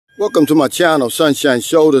Welcome to my channel, Sunshine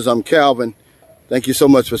Shoulders. I'm Calvin. Thank you so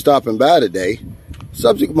much for stopping by today.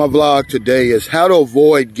 Subject of my vlog today is how to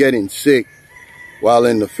avoid getting sick while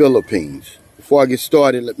in the Philippines. Before I get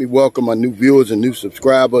started, let me welcome my new viewers and new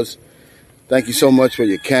subscribers. Thank you so much for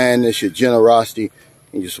your kindness, your generosity,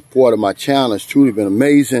 and your support of my channel. It's truly been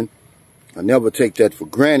amazing. I never take that for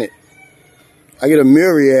granted. I get a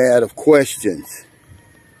myriad of questions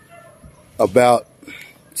about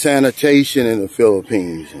sanitation in the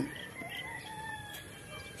Philippines and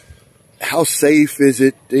how safe is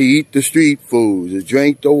it to eat the street foods, to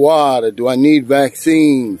drink the water? Do I need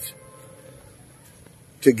vaccines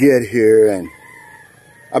to get here? And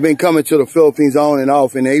I've been coming to the Philippines on and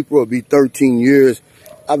off. In April, it'll be 13 years.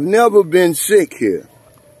 I've never been sick here.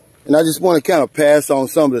 And I just want to kind of pass on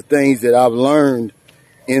some of the things that I've learned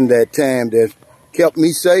in that time that kept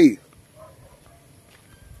me safe.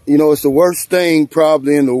 You know, it's the worst thing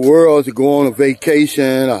probably in the world to go on a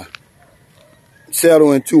vacation or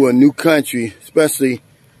settle into a new country, especially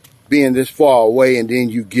being this far away, and then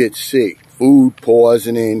you get sick. Food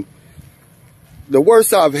poisoning. The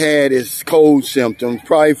worst I've had is cold symptoms,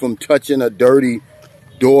 probably from touching a dirty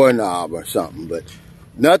doorknob or something. But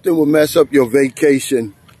nothing will mess up your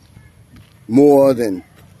vacation more than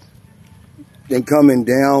coming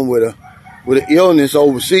down with an illness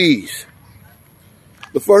overseas.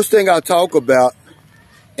 The first thing I talk about,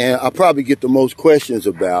 and I probably get the most questions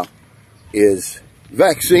about, is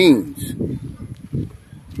vaccines.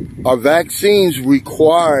 Are vaccines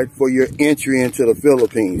required for your entry into the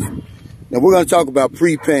Philippines? Now, we're going to talk about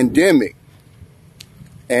pre-pandemic,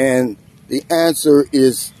 and the answer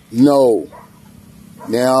is no.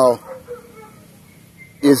 Now,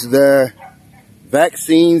 is there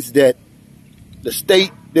vaccines that the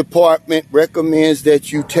State Department recommends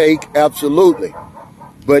that you take? Absolutely.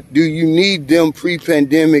 But do you need them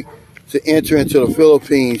pre-pandemic to enter into the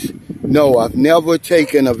Philippines? No, I've never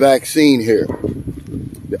taken a vaccine here.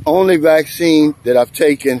 The only vaccine that I've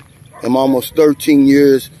taken in almost 13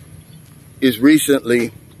 years is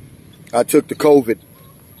recently I took the COVID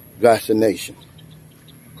vaccination.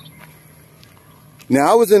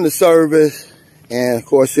 Now, I was in the service, and of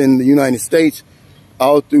course in the United States,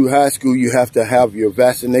 all through high school, you have to have your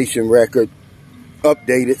vaccination record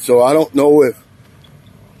updated. So I don't know if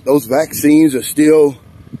those vaccines are still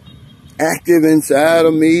active inside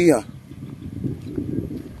of me,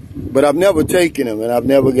 but I've never taken them, and I've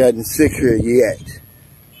never gotten sick here yet.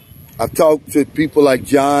 I've talked to people like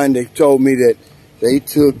John. They've told me that they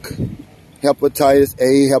took hepatitis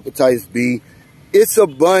A, hepatitis B. It's a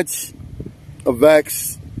bunch of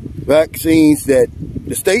vaccines that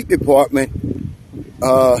the State Department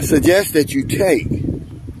suggests that you take,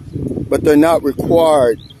 but they're not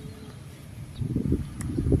required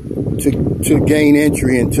to gain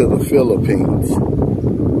entry into the Philippines.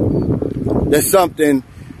 That's something,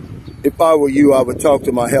 if I were you, I would talk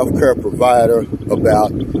to my healthcare provider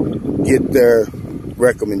about, get their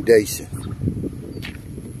recommendation.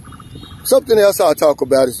 Something else I'll talk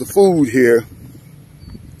about is the food here.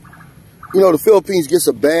 You know, the Philippines gets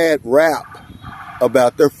a bad rap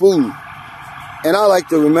about their food. And I like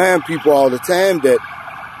to remind people all the time that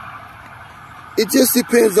it just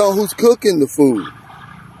depends on who's cooking the food.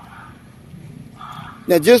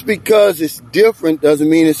 Now, just because it's different doesn't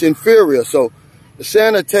mean it's inferior. So the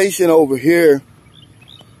sanitation over here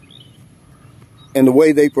and the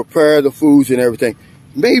way they prepare the foods and everything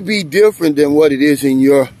may be different than what it is in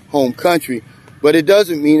your home country, but it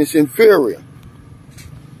doesn't mean it's inferior.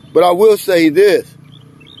 But I will say this,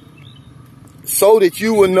 so that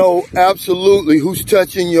you will know absolutely who's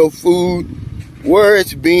touching your food, where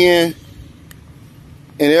it's being,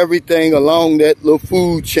 and everything along that little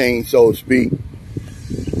food chain, so to speak.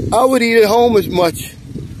 I would eat at home as much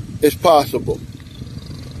as possible,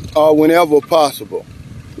 or whenever possible.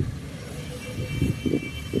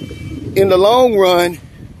 In the long run,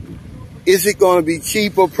 is it going to be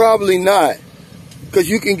cheaper? Probably not, because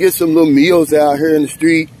you can get some little meals out here in the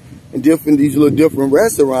street and these little different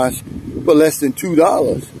restaurants for less than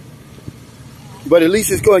 $2. But at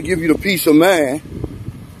least it's going to give you the peace of mind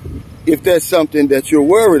if that's something that you're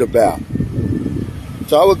worried about.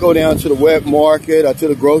 So I would go down to the wet market or to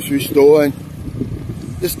the grocery store and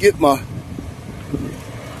just get the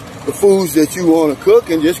foods that you want to cook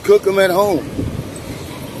and just cook them at home.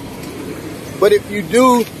 But if you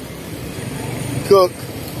do cook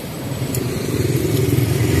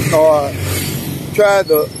or try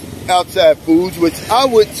the outside foods, which I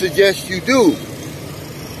would suggest you do,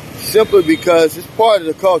 simply because it's part of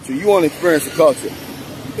the culture. You want to experience the culture.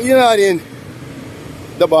 You're not in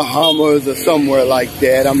the Bahamas or somewhere like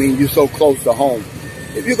that. I mean, you're so close to home.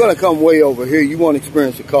 if you're going to come way over here, you want to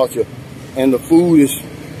experience the culture, and the food is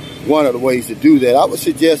one of the ways to do that. I would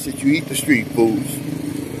suggest that you eat the street foods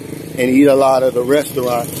and eat a lot of the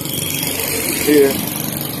restaurants here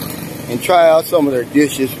and try out some of their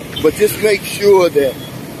dishes, but just make sure that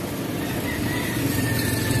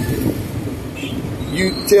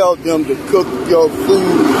you tell them to cook your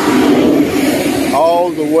food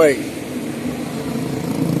all the way.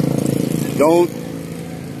 Don't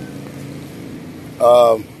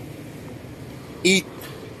eat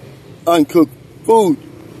uncooked food,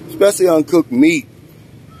 especially uncooked meat.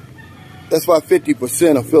 That's why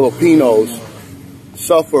 50% of Filipinos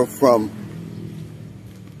suffer from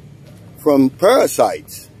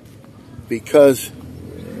parasites, because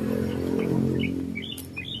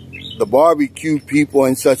the barbecue people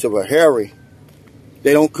in such of a hurry,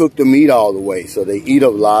 they don't cook the meat all the way, so they eat a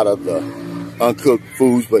lot of the uncooked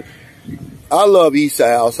foods. But I love East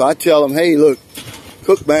Side, so I tell them, hey, look,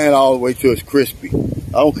 cook mine all the way till it's crispy.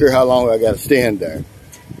 I don't care how long I got to stand there.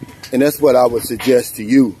 And that's what I would suggest to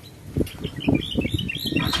you.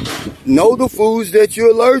 Know the foods that you're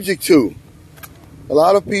allergic to. A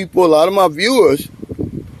lot of people, a lot of my viewers,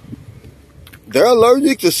 they're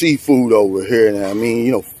allergic to seafood over here. Now, I mean,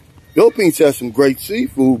 you know, Philippines has some great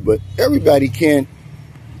seafood, but everybody can't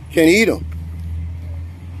eat them.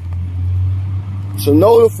 So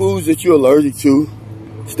know the foods that you're allergic to.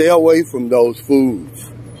 Stay away from those foods.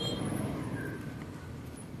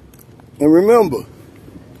 And remember,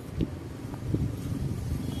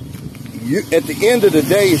 at the end of the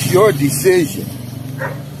day, it's your decision.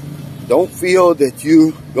 Don't feel that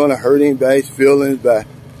you're going to hurt anybody's feelings by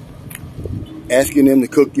asking them to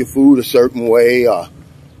cook your food a certain way, or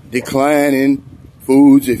declining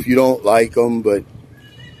foods if you don't like them. But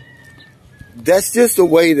that's just a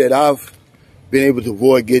way that I've been able to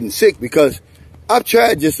avoid getting sick, because I've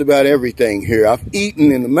tried just about everything here. I've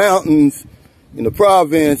eaten in the mountains, in the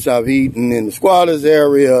province. I've eaten in the squatters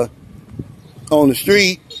area, on the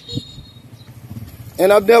street,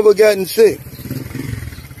 and I've never gotten sick.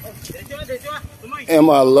 Am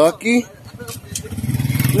I lucky?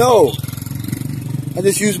 No. I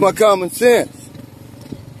just use my common sense.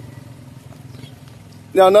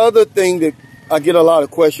 Now, another thing that I get a lot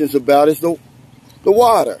of questions about is the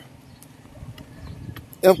water.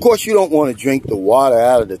 And of course, you don't want to drink the water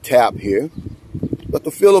out of the tap here, but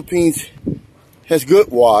the Philippines has good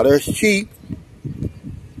water. It's cheap.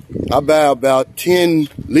 I buy about 10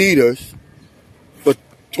 liters for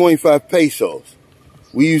 25 pesos.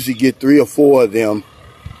 We usually get 3 or 4 of them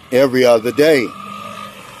every other day.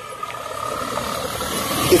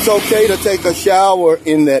 It's okay to take a shower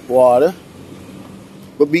in that water,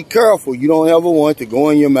 but be careful. You don't ever want to go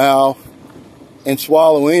in your mouth and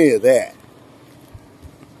swallow any of that.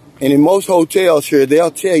 And in most hotels here,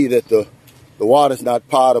 they'll tell you that the water's not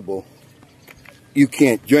potable. You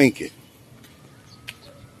can't drink it.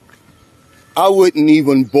 I wouldn't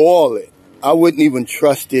even boil it. I wouldn't even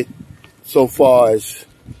trust it so far as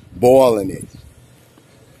boiling it.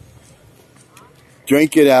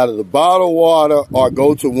 Drink it out of the bottled water or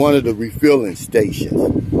go to one of the refilling stations.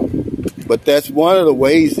 But that's one of the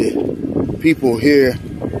ways that people here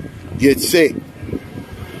get sick.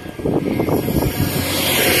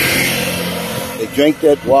 They drink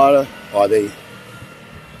that water, or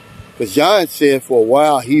because John said for a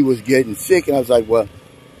while he was getting sick, and I was like, well,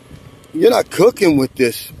 you're not cooking with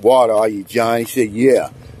this water, are you, John? He said, yeah.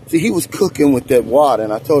 See, he was cooking with that water,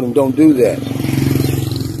 and I told him, don't do that.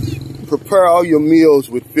 Prepare all your meals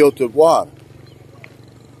with filtered water,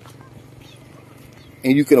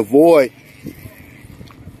 and you can avoid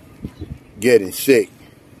getting sick.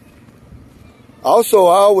 Also,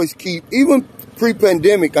 I always keep, even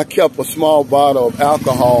pre-pandemic, I kept a small bottle of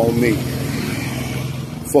alcohol on me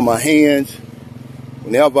for my hands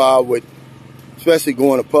whenever I would, especially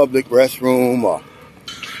go in a public restroom, or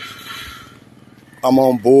I'm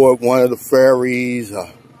on board one of the ferries, or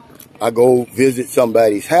I go visit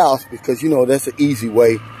somebody's house, because, you know, that's an easy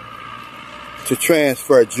way to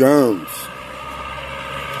transfer germs.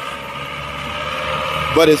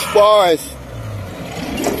 But as far as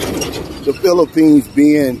the Philippines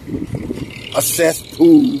being a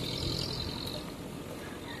cesspool,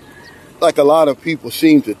 like a lot of people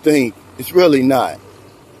seem to think, it's really not.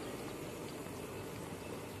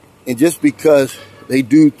 And just because they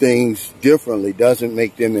do things differently doesn't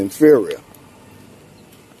make them inferior.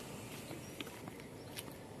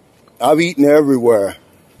 I've eaten everywhere.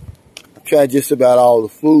 I've tried just about all the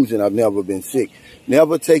foods, and I've never been sick.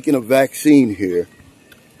 Never taken a vaccine here,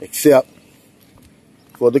 except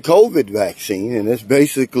for the COVID vaccine, and it's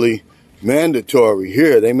basically mandatory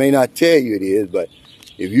here. They may not tell you it is, but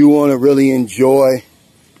if you want to really enjoy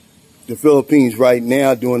the Philippines right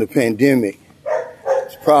now during the pandemic,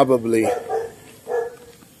 it's probably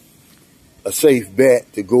a safe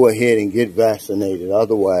bet to go ahead and get vaccinated.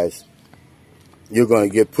 Otherwise, you're going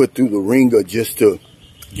to get put through the ringer just to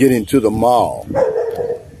get into the mall.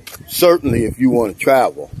 Certainly if you want to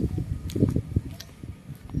travel.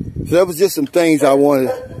 So that was just some things I wanted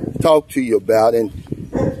to talk to you about. And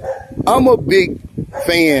I'm a big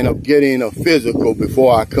fan of getting a physical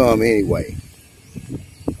before I come anyway.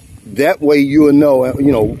 That way you'll know,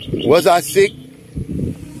 was I sick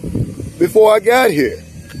before I got here?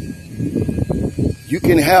 You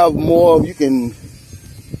can have more, you can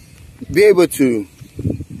be able to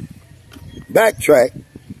backtrack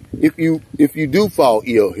if you do fall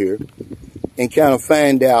ill here and kind of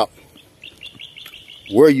find out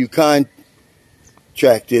where you contracted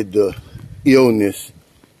the illness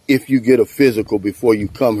if you get a physical before you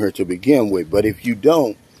come here to begin with. But if you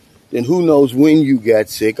don't, then who knows when you got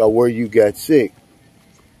sick or where you got sick.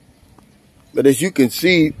 But as you can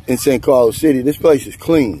see in St. Carlos City, this place is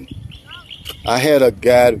clean. I had a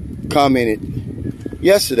guy commented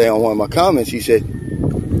yesterday on one of my comments. He said,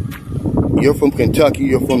 "You're from Kentucky,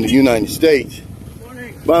 you're from the United States.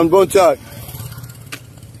 Bon talk.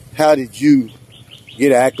 How did you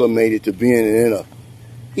get acclimated to being in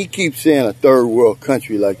he keeps saying a third world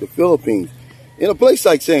country like the Philippines. In a place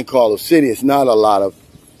like St. Carlos City, it's not a lot of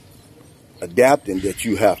adapting that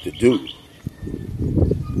you have to do.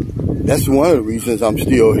 That's one of the reasons I'm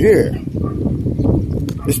still here.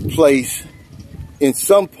 This place, in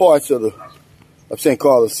some parts of St.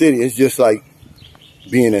 Carlos City, it's just like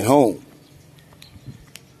being at home.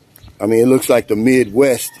 I mean, it looks like the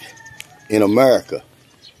Midwest in America.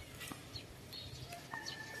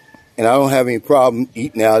 And I don't have any problem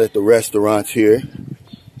eating out at the restaurants here.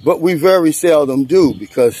 But we very seldom do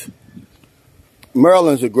because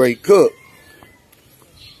Maryland's a great cook.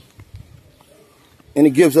 And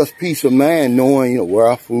it gives us peace of mind knowing, where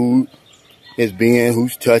our food is being,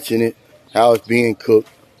 who's touching it, how it's being cooked.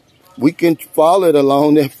 We can follow it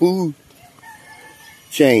along that food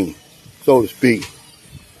chain, so to speak.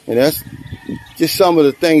 And that's just some of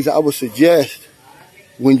the things I would suggest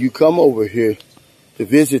when you come over here to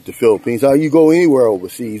visit the Philippines, or you go anywhere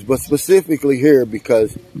overseas, but specifically here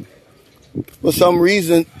because for some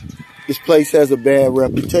reason this place has a bad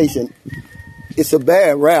reputation. It's a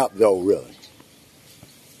bad rap though, really.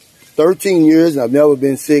 13 years and I've never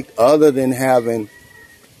been sick other than having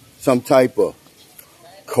some type of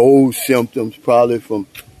cold symptoms, probably from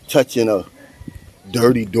touching a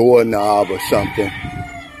dirty doorknob or something.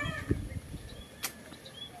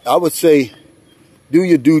 I would say do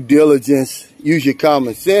your due diligence, use your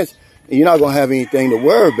common sense, and you're not going to have anything to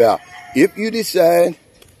worry about. If you decide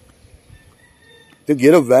to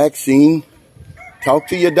get a vaccine, talk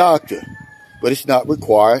to your doctor, but it's not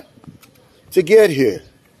required to get here.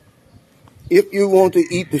 If you want to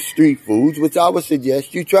eat the street foods, which I would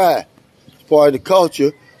suggest you try, it's part of the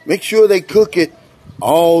culture, make sure they cook it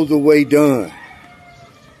all the way done.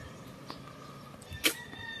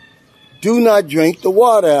 Do not drink the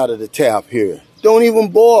water out of the tap here. Don't even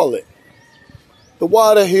boil it. The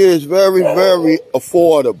water here is very, very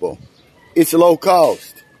affordable. It's low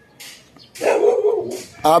cost.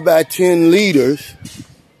 I buy 10 liters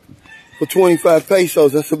for 25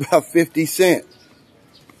 pesos. That's about 50 cents.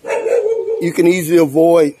 You can easily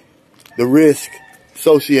avoid the risk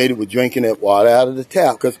associated with drinking that water out of the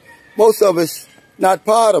tap because most of it's not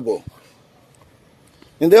potable.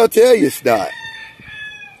 And they'll tell you it's not.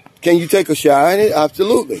 Can you take a shower in it?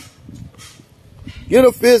 Absolutely. Get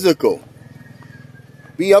a physical.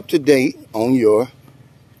 Be up to date on your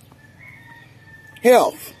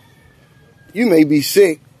health. You may be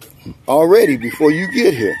sick already before you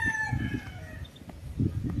get here.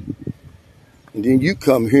 And then you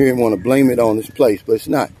come here and want to blame it on this place, but it's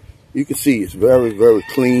not. You can see it's very, very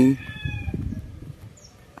clean.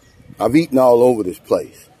 I've eaten all over this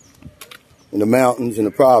place. In the mountains, in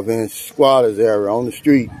the province, squatters area, on the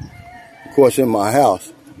street, of course in my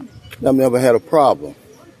house. I've never had a problem.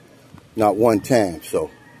 Not one time. So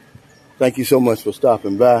thank you so much for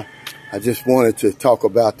stopping by. I just wanted to talk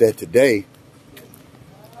about that today.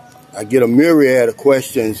 I get a myriad of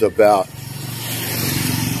questions about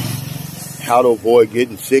how to avoid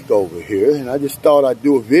getting sick over here. And I just thought I'd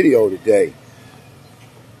do a video today.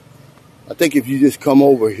 I think if you just come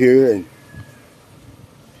over here and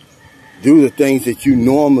do the things that you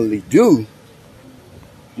normally do,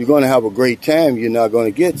 you're going to have a great time. You're not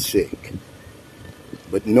going to get sick.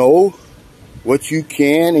 But know what you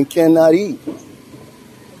can and cannot eat.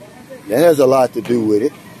 That has a lot to do with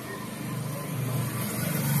it.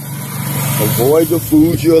 Avoid the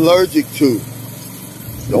foods you're allergic to.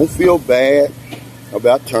 don't feel bad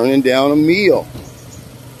about turning down a meal,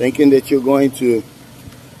 thinking that you're going to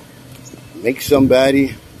make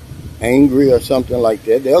somebody angry or something like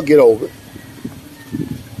that. They'll get over it.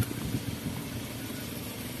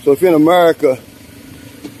 So if you're in America,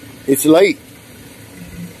 it's late.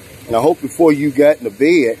 And I hope before you got in the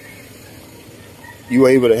bed, you were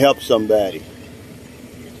able to help somebody.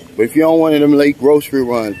 But if you're on one of them late grocery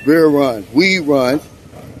runs, beer runs, weed runs,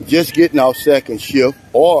 just getting off second shift,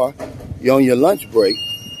 or you're on your lunch break,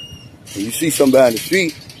 and you see somebody in the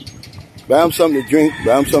street, buy them something to drink,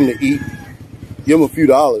 buy them something to eat, give them a few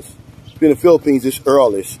dollars. In the Philippines, it's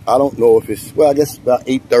early. I don't know if it's, well, I guess it's about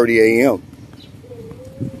 8:30 a.m.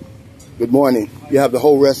 Good morning. You have the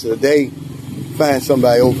whole rest of the day. Find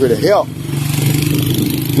somebody over here to help.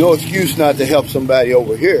 No excuse not to help somebody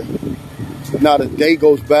over here. Not a day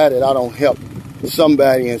goes by that I don't help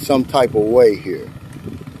somebody in some type of way here.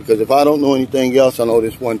 Because if I don't know anything else, I know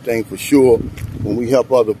this one thing for sure. When we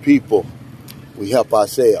help other people, we help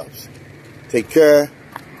ourselves. Take care.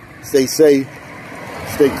 Stay safe.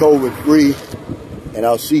 Stay COVID free. And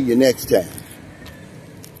I'll see you next time.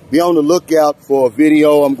 Be on the lookout for a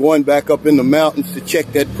video. I'm going back up in the mountains to check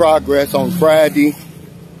that progress on Friday.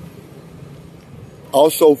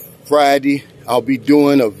 Also Friday, I'll be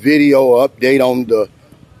doing a video update on the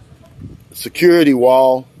security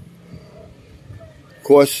wall. Of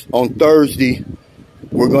course, on Thursday,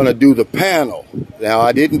 we're going to do the panel. Now,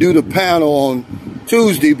 I didn't do the panel on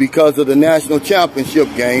Tuesday because of the national championship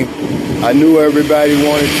game. I knew everybody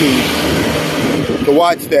wanted to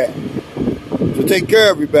watch that. So take care,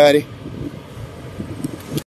 everybody.